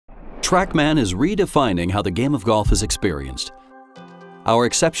TrackMan is redefining how the game of golf is experienced. Our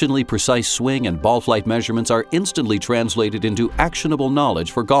exceptionally precise swing and ball flight measurements are instantly translated into actionable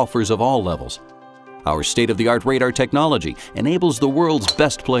knowledge for golfers of all levels. Our state-of-the-art radar technology enables the world's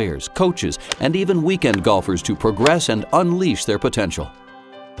best players, coaches, and even weekend golfers to progress and unleash their potential.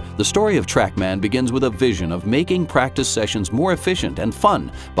 The story of TrackMan begins with a vision of making practice sessions more efficient and fun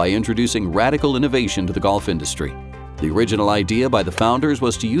by introducing radical innovation to the golf industry. The original idea by the founders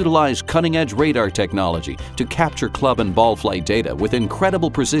was to utilize cutting-edge radar technology to capture club and ball flight data with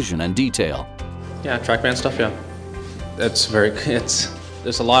incredible precision and detail. Yeah, TrackMan stuff, yeah.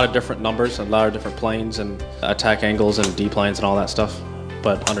 There's a lot of different numbers, a lot of different planes and attack angles and D-planes and all that stuff.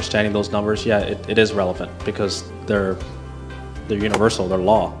 But understanding those numbers, yeah, it is relevant because they're universal, they're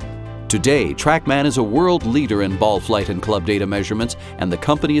law. Today, TrackMan is a world leader in ball flight and club data measurements, and the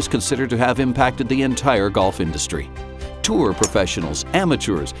company is considered to have impacted the entire golf industry. Tour professionals,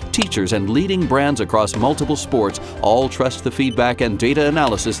 amateurs, teachers, and leading brands across multiple sports all trust the feedback and data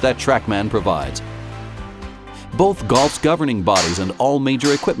analysis that TrackMan provides. Both golf's governing bodies and all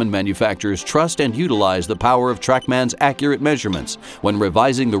major equipment manufacturers trust and utilize the power of TrackMan's accurate measurements when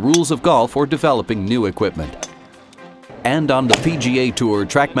revising the rules of golf or developing new equipment. And on the PGA Tour,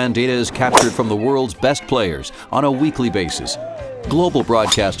 TrackMan data is captured from the world's best players on a weekly basis. Global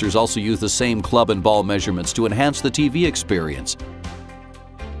broadcasters also use the same club and ball measurements to enhance the TV experience.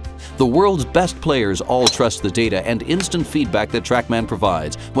 The world's best players all trust the data and instant feedback that TrackMan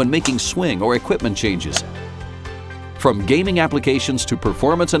provides when making swing or equipment changes. From gaming applications to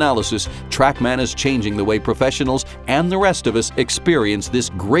performance analysis, TrackMan is changing the way professionals and the rest of us experience this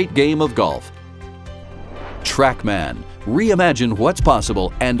great game of golf. TrackMan. Reimagine what's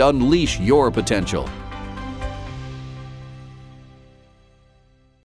possible and unleash your potential.